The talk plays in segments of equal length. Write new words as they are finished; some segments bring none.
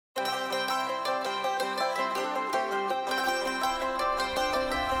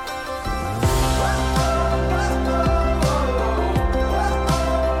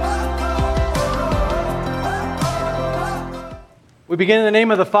We begin in the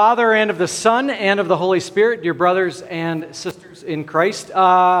name of the Father, and of the Son, and of the Holy Spirit, dear brothers and sisters in Christ.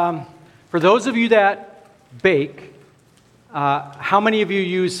 For those of you that bake, how many of you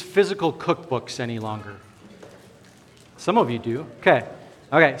use physical cookbooks any longer? Some of you do.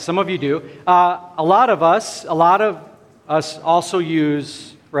 Okay, some of you do. A lot of us also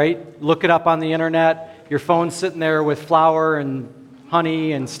use, right? Look it up on the internet. Your phone's sitting there with flour and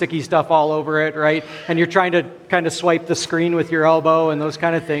honey and sticky stuff all over it, right? And you're trying to kind of swipe the screen with your elbow and those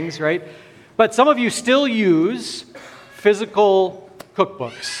kind of things, right? But some of you still use physical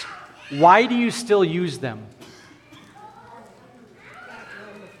cookbooks. Why do you still use them?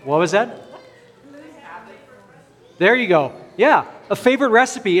 What was that? There you go. Yeah, a favorite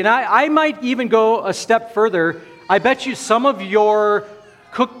recipe. And I might even go a step further. I bet you some of your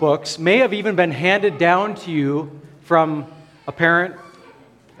cookbooks may have even been handed down to you from a parent,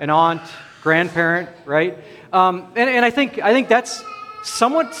 an aunt, grandparent, right? And I think that's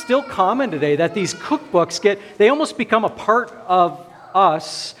somewhat still common today, that these cookbooks they almost become a part of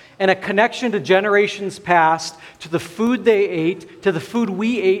us and a connection to generations past, to the food they ate, to the food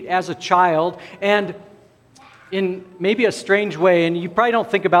we ate as a child, and in maybe a strange way, and you probably don't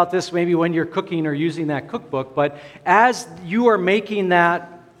think about this maybe when you're cooking or using that cookbook, but as you are making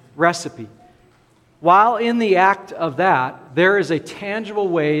that recipe, while in the act of that, there is a tangible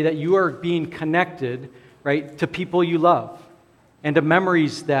way that you are being connected, right, to people you love and to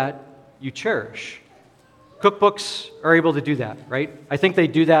memories that you cherish. Cookbooks are able to do that, right? I think they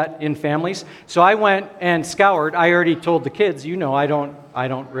do that in families. So I went and scoured. I already told the kids, I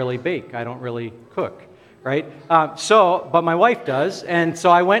don't really bake. I don't really cook, right? But my wife does, and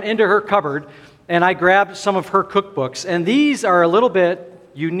so I went into her cupboard and I grabbed some of her cookbooks, and these are a little bit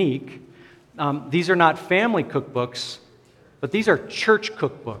unique. These are not family cookbooks, but these are church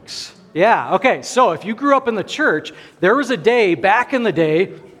cookbooks. Yeah, okay, so if you grew up in the church, there was a day back in the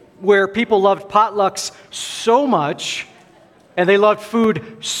day where people loved potlucks so much, and they loved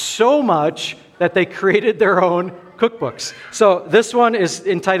food so much that they created their own cookbooks. So this one is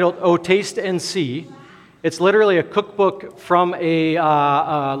entitled "Oh, Taste and See." It's literally a cookbook from a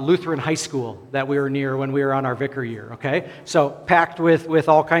Lutheran high school that we were near when we were on our vicar year, okay? So packed with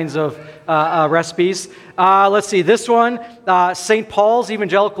all kinds of recipes. Let's see, this one, St. Paul's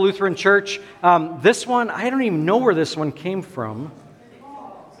Evangelical Lutheran Church. This one, I don't even know where this one came from.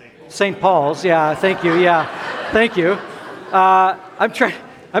 St. Paul's, yeah, thank you, thank you. I'm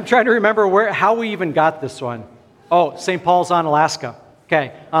trying to remember how we even got this one. Oh, St. Paul's on Alaska.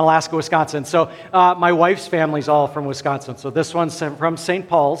 Okay, on Alaska, Wisconsin. So my wife's family's all from Wisconsin. So this one's from St.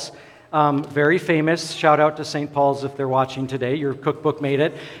 Paul's, very famous. Shout out to St. Paul's if they're watching today. Your cookbook made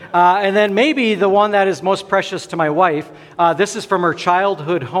it. And then maybe the one that is most precious to my wife, this is from her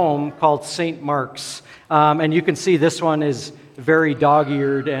childhood home called St. Mark's. And you can see this one is very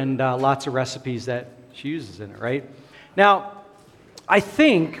dog-eared and lots of recipes that she uses in it, right? Now, I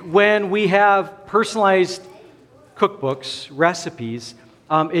think when we have personalized cookbooks, recipes,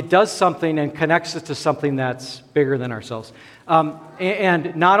 it does something and connects us to something that's bigger than ourselves.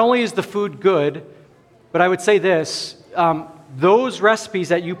 And not only is the food good, but I would say this, those recipes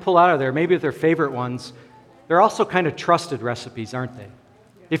that you pull out of there, maybe they're favorite ones, they're also kind of trusted recipes, aren't they?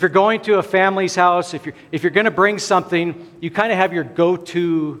 If you're going to a family's house, if you're going to bring something, you kind of have your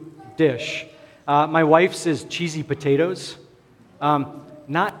go-to dish. My wife's is cheesy potatoes.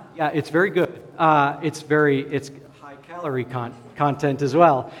 It's very good. It's calorie content as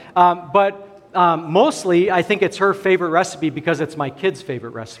well. But mostly, I think it's her favorite recipe because it's my kids'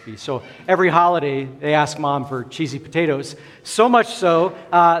 favorite recipe. So every holiday, they ask Mom for cheesy potatoes. So much so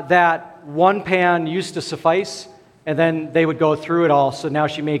that one pan used to suffice, and then they would go through it all. So now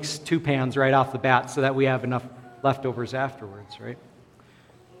she makes 2 pans right off the bat so that we have enough leftovers afterwards, right?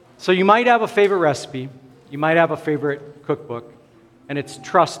 So you might have a favorite recipe. You might have a favorite cookbook, and it's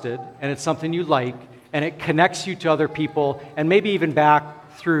trusted, and it's something you like, and it connects you to other people, and maybe even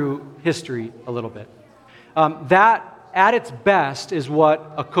back through history a little bit. That, at its best, is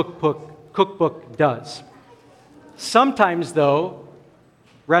what a cookbook does. Sometimes, though,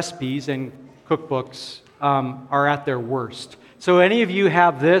 recipes and cookbooks are at their worst. So any of you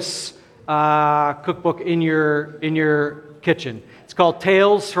have this cookbook in your kitchen? It's called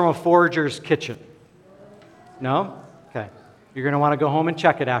Tales from a Forager's Kitchen. No? Okay. You're going to want to go home and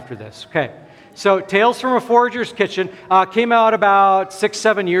check it after this. Okay. So Tales from a Forager's Kitchen came out about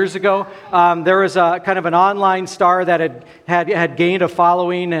 6-7 years ago. There was a kind of an online star that had gained a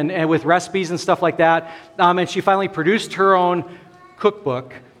following and with recipes and stuff like that. And she finally produced her own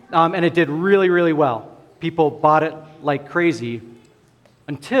cookbook, and it did really, really well. People bought it like crazy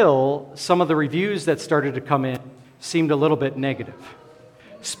until some of the reviews that started to come in seemed a little bit negative.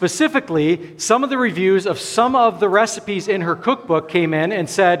 Specifically, some of the reviews of some of the recipes in her cookbook came in and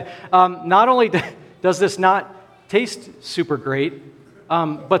said, not only does this not taste super great,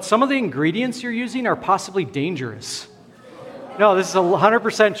 but some of the ingredients you're using are possibly dangerous. No, this is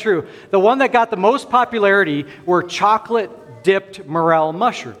 100% true. The one that got the most popularity were chocolate-dipped morel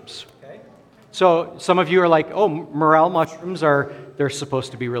mushrooms. Okay. So some of you are like, oh, morel mushrooms they're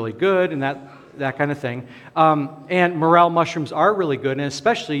supposed to be really good and that kind of thing. And morel mushrooms are really good, and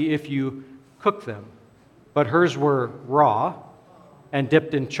especially if you cook them. But hers were raw and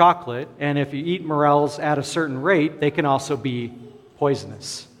dipped in chocolate, and if you eat morels at a certain rate, they can also be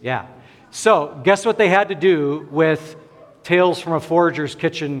poisonous. Yeah. So guess what they had to do with Tales from a Forager's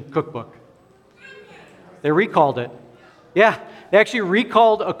Kitchen cookbook? They recalled it. Yeah, they actually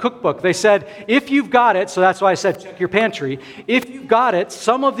recalled a cookbook. They said, if you've got it, so that's why I said check your pantry, if you've got it,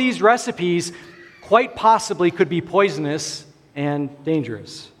 some of these recipes quite possibly could be poisonous and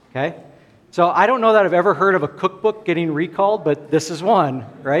dangerous, okay? So I don't know that I've ever heard of a cookbook getting recalled, but this is one,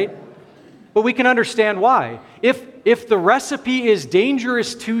 right? But we can understand why. If the recipe is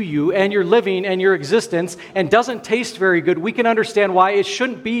dangerous to you and your living and your existence and doesn't taste very good, we can understand why it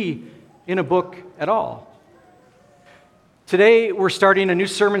shouldn't be in a book at all. Today, we're starting a new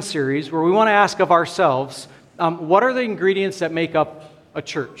sermon series where we want to ask of ourselves, what are the ingredients that make up a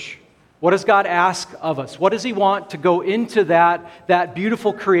church? What does God ask of us? What does He want to go into that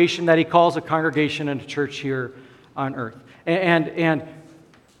beautiful creation that He calls a congregation and a church here on earth? And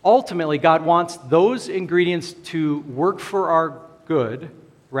ultimately, God wants those ingredients to work for our good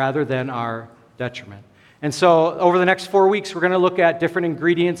rather than our detriment. And so over the next 4 weeks, we're going to look at different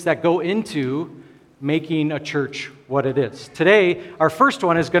ingredients that go into making a church what it is. Today, our first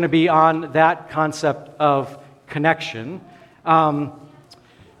one is going to be on that concept of connection.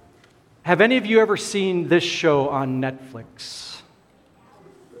 Have any of you ever seen this show on Netflix?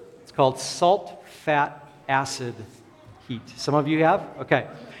 It's called Salt, Fat, Acid, Heat. Some of you have? Okay.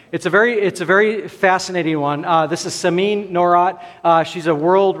 It's a very fascinating one. This is Samin Norat. She's a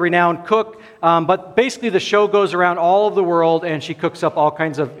world-renowned cook, but basically the show goes around all of the world, and she cooks up all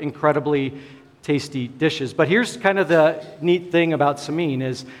kinds of incredibly tasty dishes. But here's kind of the neat thing about Samin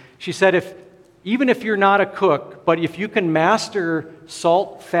is she said even if you're not a cook, but if you can master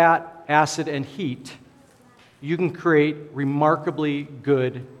salt, fat, acid, and heat, you can create remarkably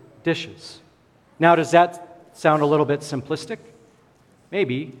good dishes. Now, does that sound a little bit simplistic?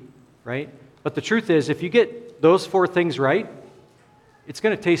 Maybe, right? But the truth is, if you get those 4 things right, it's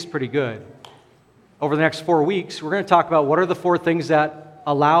going to taste pretty good. Over the next 4 weeks, we're going to talk about what are the 4 things that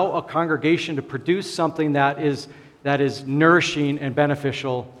allow a congregation to produce something that is nourishing and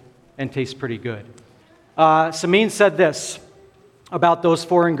beneficial and tastes pretty good. Samin said this about those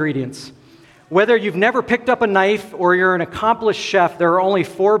 4 ingredients. Whether you've never picked up a knife or you're an accomplished chef, there are only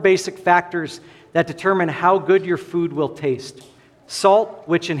 4 basic factors that determine how good your food will taste. Salt,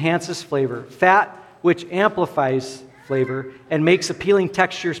 which enhances flavor. Fat, which amplifies flavor and makes appealing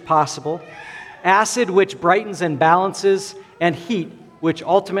textures possible. Acid, which brightens and balances. And heat, which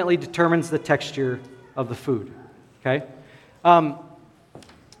ultimately determines the texture of the food. Okay?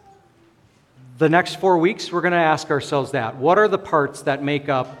 The next 4 weeks, we're going to ask ourselves that. What are the parts that make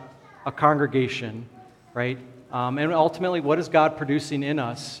up a congregation, right? And ultimately, what is God producing in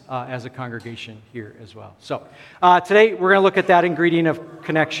us as a congregation here as well? So today, we're going to look at that ingredient of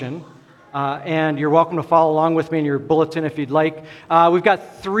connection. And you're welcome to follow along with me in your bulletin if you'd like. We've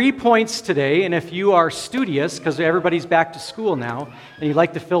got 3 points today, and if you are studious, because everybody's back to school now, and you'd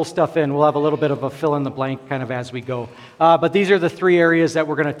like to fill stuff in, we'll have a little bit of a fill-in-the-blank kind of as we go. But these are the 3 areas that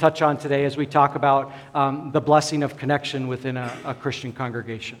we're going to touch on today as we talk about the blessing of connection within a Christian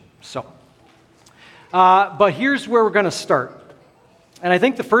congregation. So, but here's where we're going to start. And I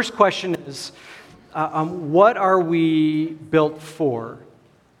think the first question is, what are we built for?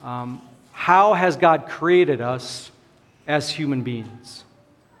 How has God created us as human beings?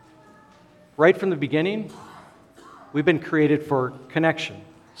 Right from the beginning, we've been created for connection.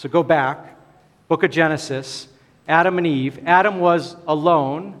 So go back, book of Genesis, Adam and Eve. Adam was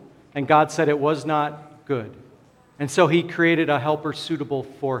alone, and God said it was not good. And so He created a helper suitable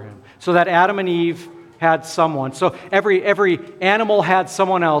for him, so that Adam and Eve had someone. So every animal had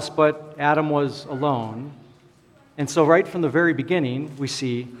someone else, but Adam was alone. And so right from the very beginning, we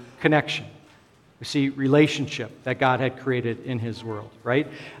see connection. We see relationship that God had created in His world, right?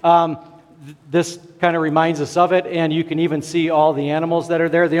 This kind of reminds us of it, and you can even see all the animals that are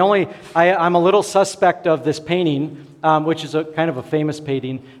there. I'm a little suspect of this painting, which is a kind of a famous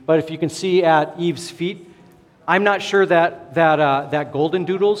painting, but if you can see at Eve's feet, I'm not sure that golden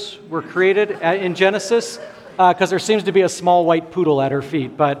doodles were created in Genesis. because there seems to be a small white poodle at her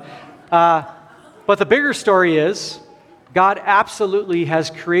feet. But the bigger story is God absolutely has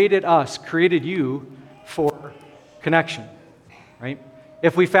created you for connection, right?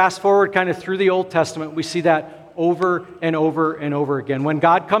 If we fast forward kind of through the Old Testament, we see that over and over and over again. When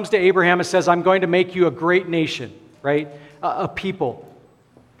God comes to Abraham and says, I'm going to make you a great nation, right? A people.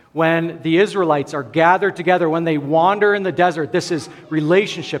 When the Israelites are gathered together, when they wander in the desert, this is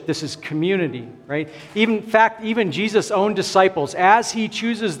relationship, this is community, right? In fact, even Jesus' own disciples, as he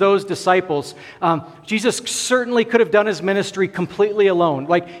chooses those disciples, Jesus certainly could have done his ministry completely alone.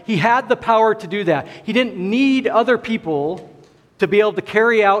 Like, he had the power to do that. He didn't need other people to be able to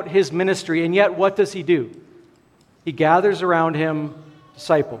carry out his ministry, and yet what does he do? He gathers around him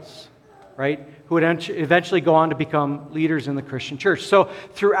disciples, right? Who would eventually go on to become leaders in the Christian church. So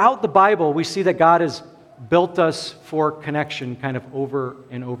throughout the Bible, we see that God has built us for connection kind of over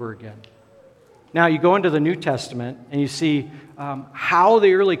and over again. Now, you go into the New Testament and you see how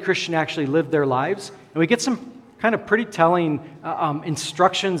the early Christian actually lived their lives. And we get some kind of pretty telling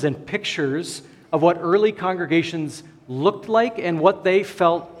instructions and pictures of what early congregations looked like and what they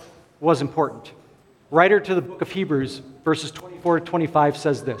felt was important. Writer to the book of Hebrews, verses 24 to 25,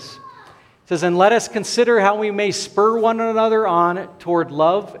 says this. It says, and let us consider how we may spur one another on toward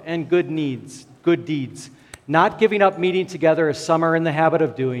love and good deeds, not giving up meeting together as some are in the habit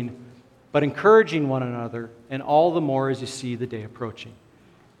of doing, but encouraging one another, and all the more as you see the day approaching.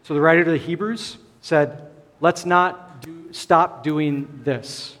 So the writer to the Hebrews said, let's not stop doing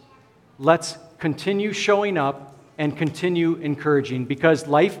this. Let's continue showing up and continue encouraging, because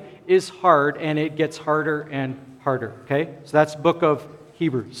life is hard and it gets harder and harder, okay? So that's the book of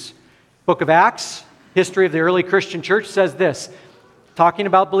Hebrews. Book of Acts, history of the early Christian church, says this, talking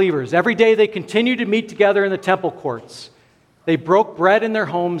about believers. Every day they continued to meet together in the temple courts. They broke bread in their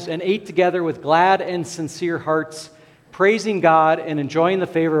homes and ate together with glad and sincere hearts, praising God and enjoying the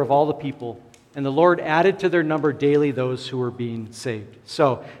favor of all the people. And the Lord added to their number daily those who were being saved.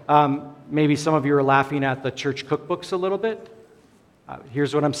 So maybe some of you are laughing at the church cookbooks a little bit.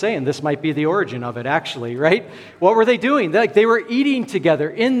 Here's what I'm saying. This might be the origin of it, actually, right? What were they doing? They were eating together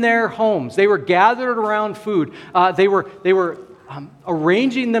in their homes. They were gathered around food. They were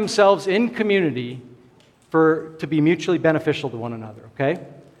arranging themselves in community to be mutually beneficial to one another, okay?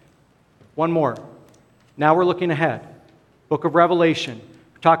 One more. Now we're looking ahead. Book of Revelation.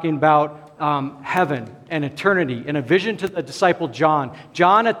 We're talking about heaven and eternity and a vision to the disciple John.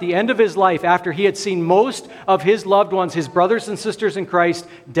 John, at the end of his life, after he had seen most of his loved ones, his brothers and sisters in Christ,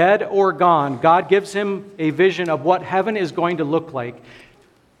 dead or gone, God gives him a vision of what heaven is going to look like.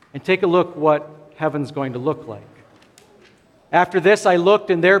 And take a look what heaven's going to look like. After this I looked,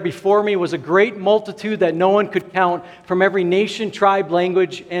 and there before me was a great multitude that no one could count, from every nation, tribe,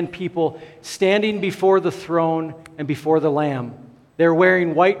 language, and people, standing before the throne and before the Lamb. They're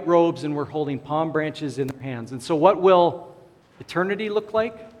wearing white robes and were holding palm branches in their hands. And so what will eternity look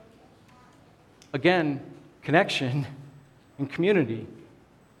like? Again, connection and community.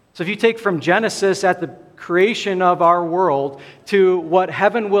 So if you take from Genesis at the creation of our world to what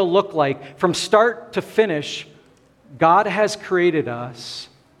heaven will look like, from start to finish, God has created us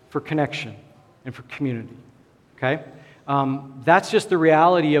for connection and for community. Okay? That's just the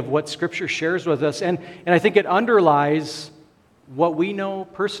reality of what Scripture shares with us. And I think it underlies what we know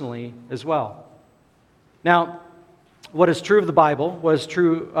personally as well. Now, what is true of the Bible, what is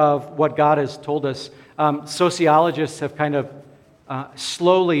true of what God has told us, sociologists have kind of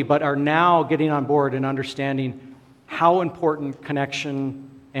slowly but are now getting on board and understanding how important connection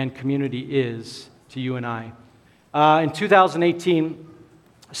and community is to you and I. In 2018,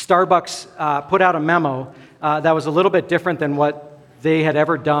 Starbucks put out a memo that was a little bit different than what they had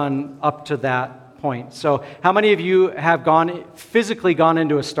ever done up to that point. So how many of you have physically gone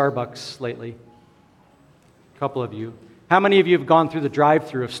into a Starbucks lately? A couple of you. How many of you have gone through the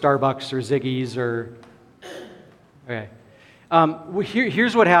drive-thru of Starbucks or Ziggy's or... Okay.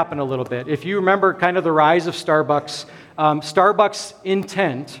 Here's what happened a little bit. If you remember kind of the rise of Starbucks, Starbucks'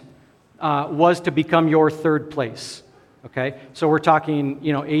 intent was to become your third place. Okay, so we're talking,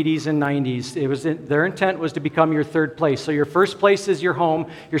 80s and 90s. Their intent was to become your third place. So your first place is your home.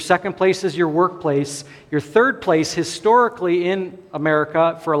 Your second place is your workplace. Your third place, historically in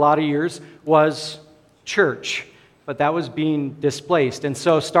America for a lot of years, was church. But that was being displaced. And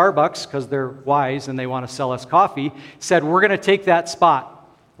so Starbucks, because they're wise and they want to sell us coffee, said, we're going to take that spot.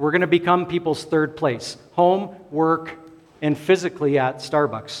 We're going to become people's third place. Home, work, and physically at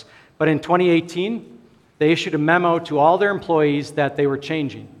Starbucks. But in 2018, they issued a memo to all their employees that they were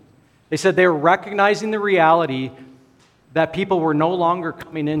changing. They said they were recognizing the reality that people were no longer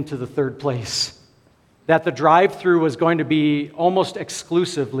coming into the third place. that the drive-through was going to be almost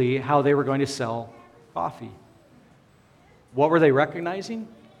exclusively how they were going to sell coffee. What were they recognizing?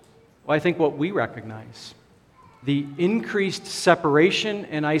 Well, I think what we recognize. The increased separation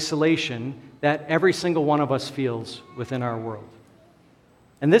and isolation that every single one of us feels within our world.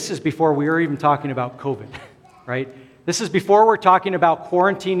 And this is before we were even talking about COVID, right? This is before we're talking about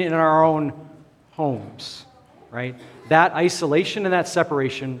quarantine in our own homes, right? That isolation and that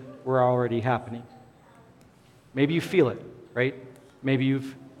separation were already happening. Maybe you feel it, right? Maybe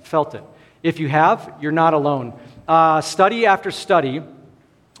you've felt it. If you have, you're not alone. Study after study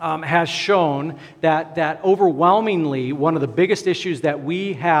has shown that overwhelmingly one of the biggest issues that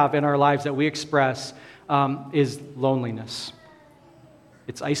we have in our lives that we express is loneliness.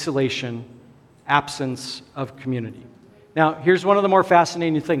 It's isolation, absence of community. Now, here's one of the more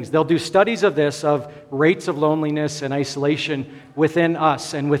fascinating things. They'll do studies of this, of rates of loneliness and isolation within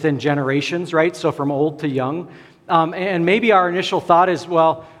us and within generations, right? So from old to young. And maybe our initial thought is,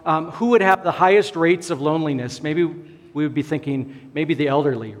 well, who would have the highest rates of loneliness? Maybe we would be thinking maybe the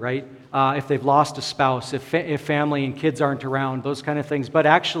elderly, right? If they've lost a spouse, if family and kids aren't around, those kind of things. But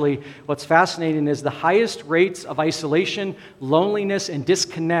actually, what's fascinating is the highest rates of isolation, loneliness, and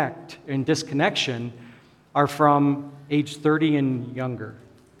disconnection are from age 30 and younger,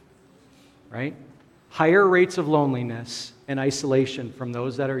 right? Higher rates of loneliness and isolation from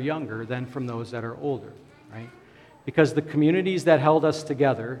those that are younger than from those that are older, right? Because the communities that held us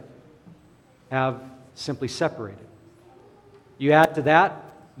together have simply separated. You add to that,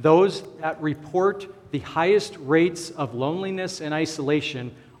 those that report the highest rates of loneliness and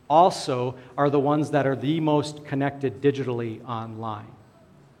isolation also are the ones that are the most connected digitally online.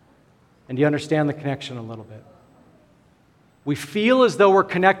 And do you understand the connection a little bit? We feel as though we're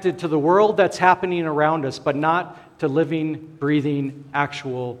connected to the world that's happening around us, but not to living, breathing,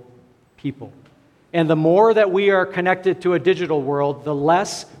 actual people. And the more that we are connected to a digital world, the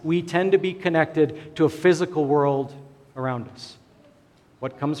less we tend to be connected to a physical world around us.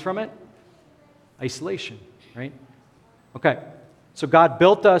 What comes from it? Isolation, right? Okay, so God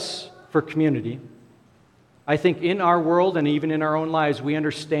built us for community. I think in our world and even in our own lives, we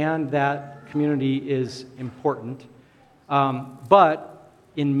understand that community is important. But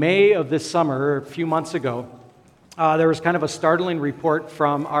in May of this summer, a few months ago, there was kind of a startling report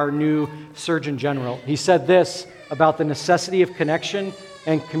from our new Surgeon General. He said this about the necessity of connection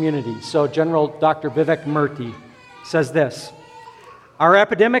and community. So General Dr. Vivek Murthy says this: "Our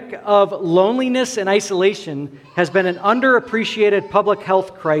epidemic of loneliness and isolation has been an underappreciated public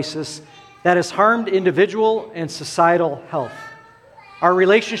health crisis that has harmed individual and societal health. Our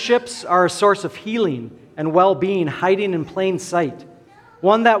relationships are a source of healing and well-being hiding in plain sight,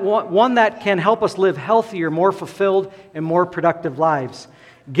 one that can help us live healthier, more fulfilled, and more productive lives.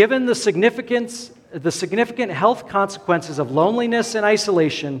 Given the significant health consequences of loneliness and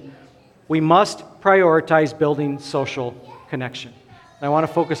isolation, we must prioritize building social connection." And I want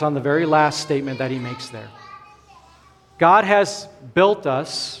to focus on the very last statement that he makes there. God has built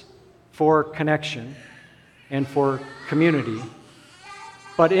us for connection and for community,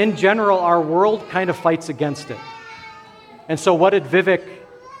 but in general, our world kind of fights against it. And so what did Vivek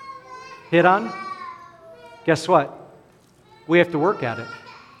hit on? Guess what? We have to work at it.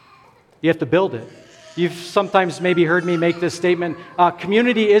 You have to build it. You've sometimes maybe heard me make this statement,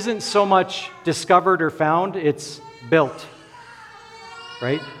 community isn't so much discovered or found, it's built.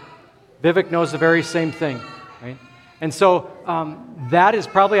 Right? Vivek knows the very same thing, right? And so that is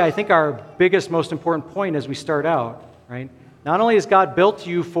probably, I think, our biggest, most important point as we start out, right? Not only has God built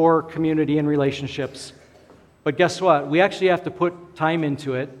you for community and relationships, but guess what? We actually have to put time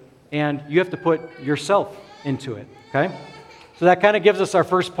into it, and you have to put yourself into it, okay? So that kind of gives us our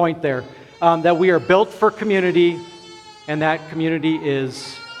first point there, that we are built for community, and that community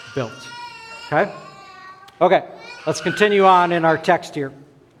is built, okay? Okay. Let's continue on in our text here.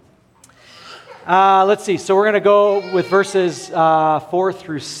 Let's see. So we're going to go with verses 4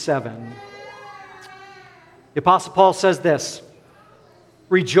 through 7. The Apostle Paul says this: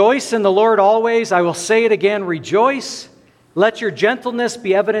 "Rejoice in the Lord always. I will say it again, rejoice. Let your gentleness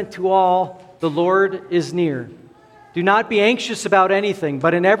be evident to all. The Lord is near. Do not be anxious about anything,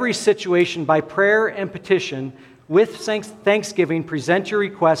 but in every situation, by prayer and petition, with thanksgiving, present your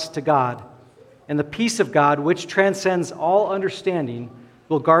requests to God. And the peace of God, which transcends all understanding,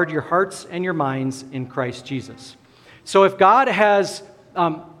 will guard your hearts and your minds in Christ Jesus." So if God has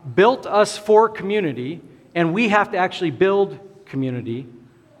built us for community, and we have to actually build community,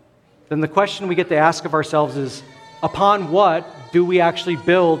 then the question we get to ask of ourselves is, upon what do we actually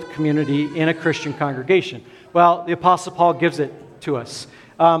build community in a Christian congregation? Well, the Apostle Paul gives it to us.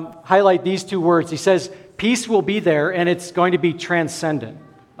 highlight these two words. He says, peace will be there, and it's going to be transcendent,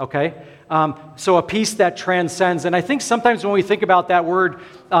 okay? So a peace that transcends. And I think sometimes when we think about that word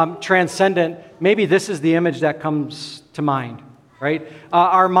transcendent, maybe this is the image that comes to mind, right?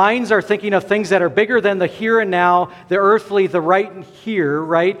 Our minds are thinking of things that are bigger than the here and now, the earthly, the right and here,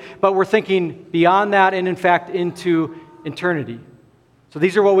 right? But we're thinking beyond that and, in fact, into eternity. So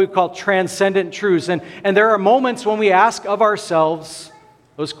these are what we call transcendent truths. And there are moments when we ask of ourselves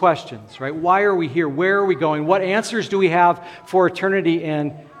those questions, right? Why are we here? Where are we going? What answers do we have for eternity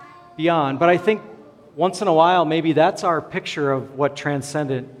and beyond? But I think once in a while, maybe that's our picture of what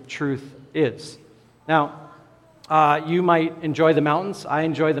transcendent truth is. Now, you might enjoy the mountains. I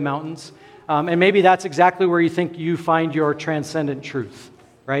enjoy the mountains. And maybe that's exactly where you think you find your transcendent truth,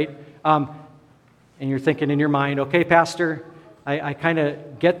 right? And you're thinking in your mind, okay, Pastor, I kind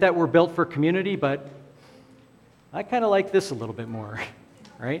of get that we're built for community, but I kind of like this a little bit more,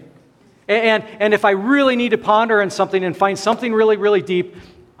 right? And if I really need to ponder on something and find something really, really deep,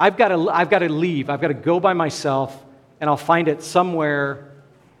 I've got to leave. I've got to go by myself, and I'll find it somewhere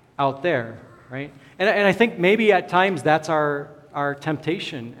out there, right? And I think maybe at times that's our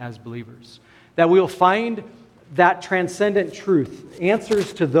temptation as believers, that we'll find that transcendent truth,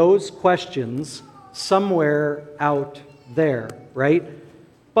 answers to those questions somewhere out there, right?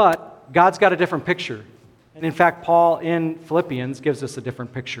 But God's got a different picture. And in fact, Paul in Philippians gives us a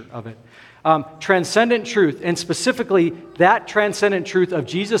different picture of it. Transcendent truth, and specifically that transcendent truth of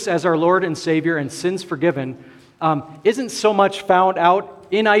Jesus as our Lord and Savior and sins forgiven, isn't so much found out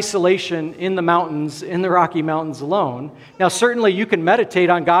in isolation in the mountains, in the Rocky Mountains alone. Now, certainly you can meditate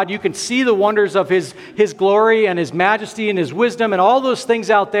on God. You can see the wonders of His glory and His majesty and His wisdom and all those things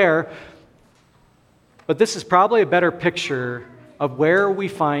out there. But this is probably a better picture of where we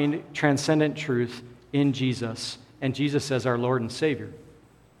find transcendent truth in Jesus, and Jesus as our Lord and Savior,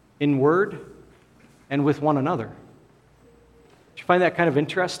 in word and with one another. Do you find that kind of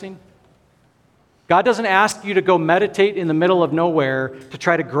interesting? God doesn't ask you to go meditate in the middle of nowhere to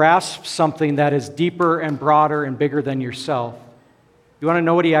try to grasp something that is deeper and broader and bigger than yourself. You want to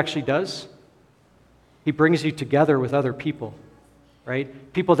know what He actually does? He brings you together with other people,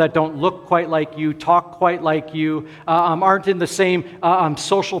 right? People that don't look quite like you, talk quite like you, aren't in the same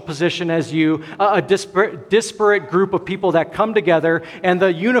social position as you, a disparate group of people that come together, and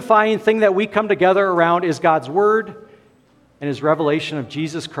the unifying thing that we come together around is God's Word and His revelation of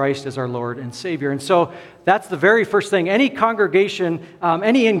Jesus Christ as our Lord and Savior. And so that's the very first thing. Any congregation,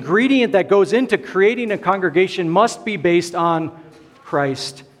 any ingredient that goes into creating a congregation must be based on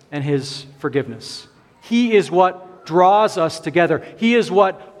Christ and His forgiveness. He is what draws us together. He is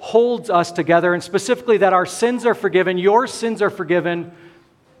what holds us together, and specifically that our sins are forgiven, your sins are forgiven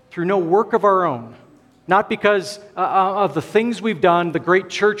through no work of our own. Not because of the things we've done, the great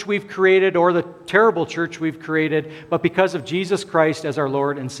church we've created, or the terrible church we've created, but because of Jesus Christ as our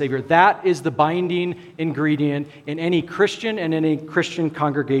Lord and Savior. That is the binding ingredient in any Christian and any Christian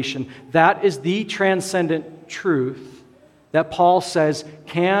congregation. That is the transcendent truth that Paul says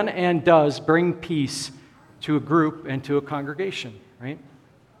can and does bring peace to a group and to a congregation, right?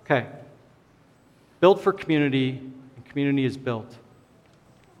 Okay. Built for community, and community is built.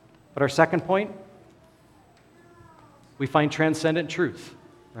 But our second point, we find transcendent truth,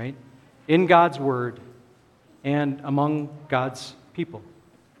 right? In God's Word and among God's people.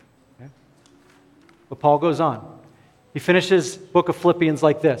 Okay? But Paul goes on. He finishes the book of Philippians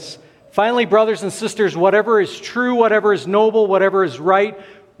like this. Finally, brothers and sisters, whatever is true, whatever is noble, whatever is right,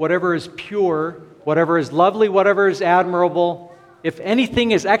 whatever is pure, whatever is lovely, whatever is admirable, if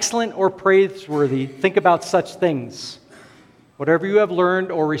anything is excellent or praiseworthy, think about such things. Whatever you have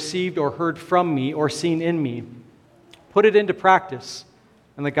learned or received or heard from me or seen in me, put it into practice,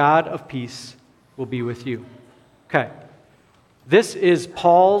 and the God of peace will be with you. Okay. This is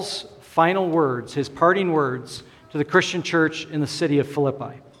Paul's final words, his parting words to the Christian church in the city of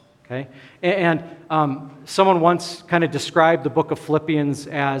Philippi. Okay? And someone once kind of described the book of Philippians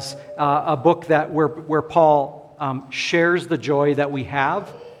as a book that where Paul shares the joy that we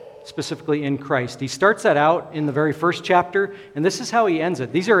have, specifically in Christ. He starts that out in the very first chapter, and this is how he ends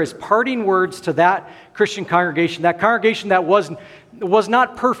it. These are his parting words to that Christian congregation, that congregation that was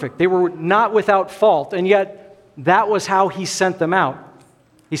not perfect. They were not without fault, and yet that was how he sent them out.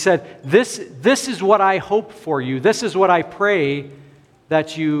 He said, this is what I hope for you. This is what I pray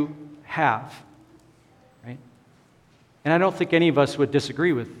that you have. Right? And I don't think any of us would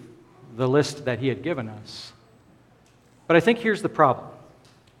disagree with the list that he had given us. But I think here's the problem.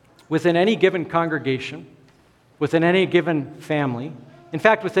 Within any given congregation, within any given family, in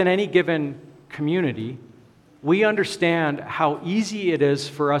fact, within any given community, we understand how easy it is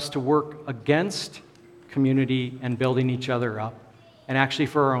for us to work against community and building each other up, and actually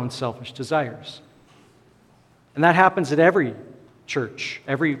for our own selfish desires. And that happens at every church,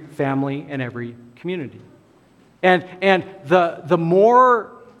 every family, and every community. And the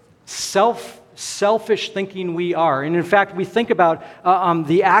more selfish thinking we are, and in fact, we think about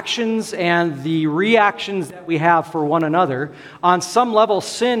the actions and the reactions that we have for one another, on some level,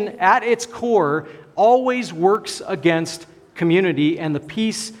 sin at its core always works against community and the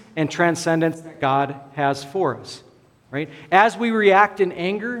peace and transcendence that God has for us, right? As we react in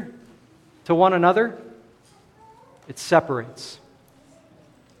anger to one another, it separates.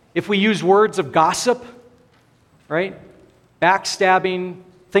 If we use words of gossip, right? Backstabbing,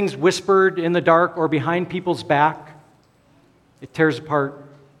 things whispered in the dark or behind people's back, it tears apart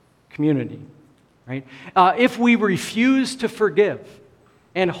community, right? If we refuse to forgive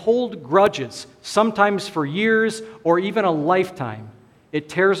and hold grudges, sometimes for years or even a lifetime, it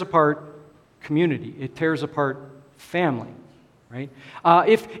tears apart community. It tears apart family, right?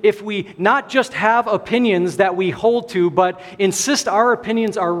 If we not just have opinions that we hold to, but insist our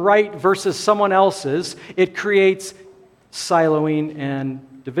opinions are right versus someone else's, it creates siloing and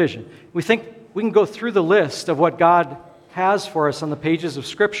division. We think we can go through the list of what God has for us on the pages of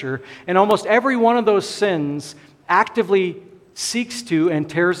Scripture, and almost every one of those sins actively seeks to and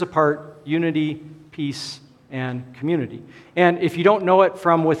tears apart unity, peace, and community. And if you don't know it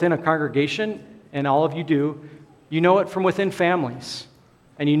from within a congregation, and all of you do, you know it from within families,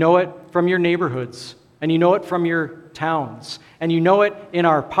 and you know it from your neighborhoods, and you know it from your towns, and you know it in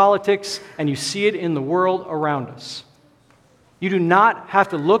our politics, and you see it in the world around us. You do not have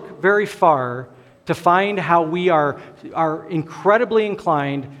to look very far to find how we are incredibly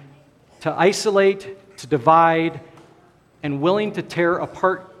inclined to isolate, to divide, and willing to tear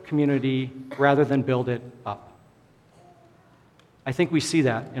apart community rather than build it up. I think we see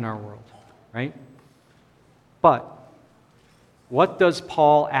that in our world, right? But what does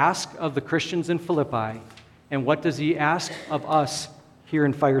Paul ask of the Christians in Philippi, and what does he ask of us here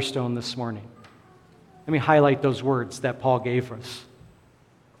in Firestone this morning? Let me highlight those words that Paul gave us.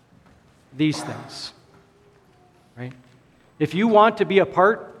 These things, right? If you want to be a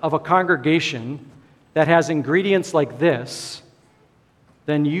part of a congregation that has ingredients like this,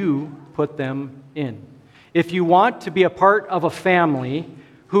 then you put them in. If you want to be a part of a family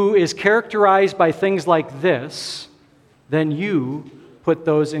who is characterized by things like this, then you put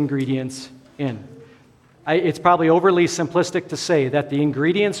those ingredients in. It's probably overly simplistic to say that the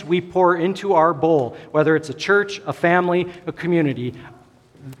ingredients we pour into our bowl, whether it's a church, a family, a community,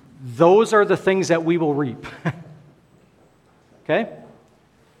 those are the things that we will reap. Okay?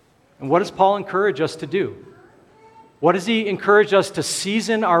 And what does Paul encourage us to do? What does he encourage us to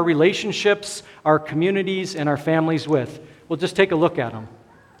season our relationships, our communities, and our families with? Well, just take a look at them.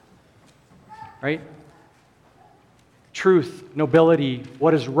 Right? Truth, nobility,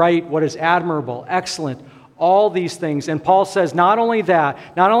 what is right, what is admirable, excellent, all these things. And Paul says not only that,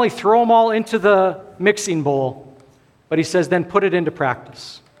 not only throw them all into the mixing bowl, but he says then put it into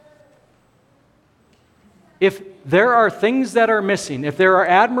practice. If there are things that are missing, if there are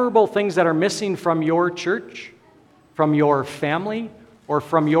admirable things that are missing from your church, from your family, or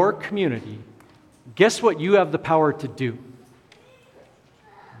from your community, guess what you have the power to do?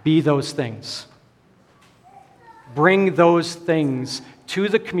 Be those things. Bring those things to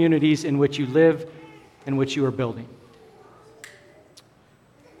the communities in which you live, in which you are building.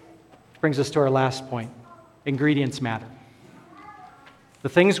 Which brings us to our last point. Ingredients matter. The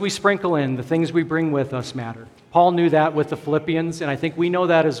things we sprinkle in, the things we bring with us matter. Paul knew that with the Philippians, and I think we know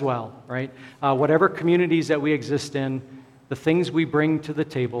that as well, right? Whatever communities that we exist in, the things we bring to the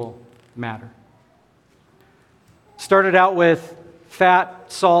table matter. Started out with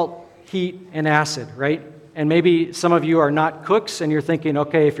fat, salt, heat, and acid, right? And maybe some of you are not cooks, and you're thinking,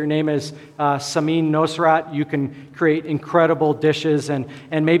 okay, if your name is Samin Nosrat, you can create incredible dishes, and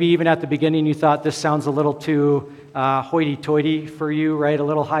maybe even at the beginning you thought this sounds a little too hoity-toity for you, right? A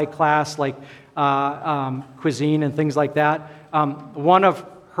little high class, like cuisine and things like that. One of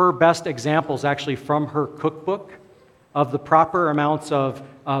her best examples, actually, from her cookbook of the proper amounts of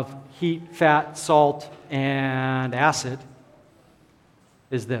heat, fat, salt, and acid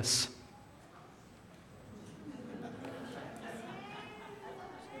is this.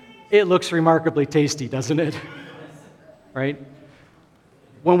 It looks remarkably tasty, doesn't it? Right?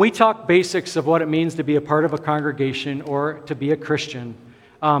 When we talk basics of what it means to be a part of a congregation or to be a Christian,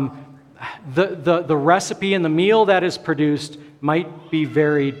 the recipe and the meal that is produced might be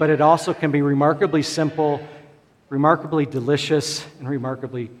varied, but it also can be remarkably simple, remarkably delicious, and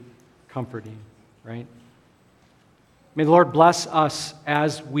remarkably comforting, right? May the Lord bless us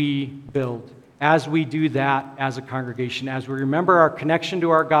as we build, as we do that as a congregation, as we remember our connection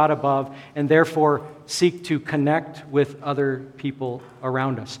to our God above, and therefore seek to connect with other people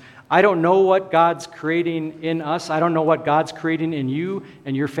around us. I don't know what God's creating in us. I don't know what God's creating in you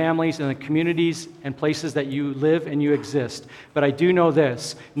and your families and the communities and places that you live and you exist. But I do know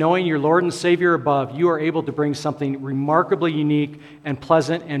this, knowing your Lord and Savior above, you are able to bring something remarkably unique and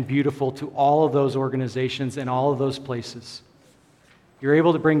pleasant and beautiful to all of those organizations and all of those places. You're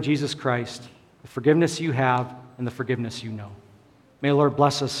able to bring Jesus Christ, the forgiveness you have and the forgiveness you know. May the Lord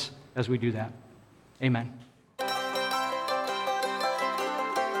bless us as we do that. Amen.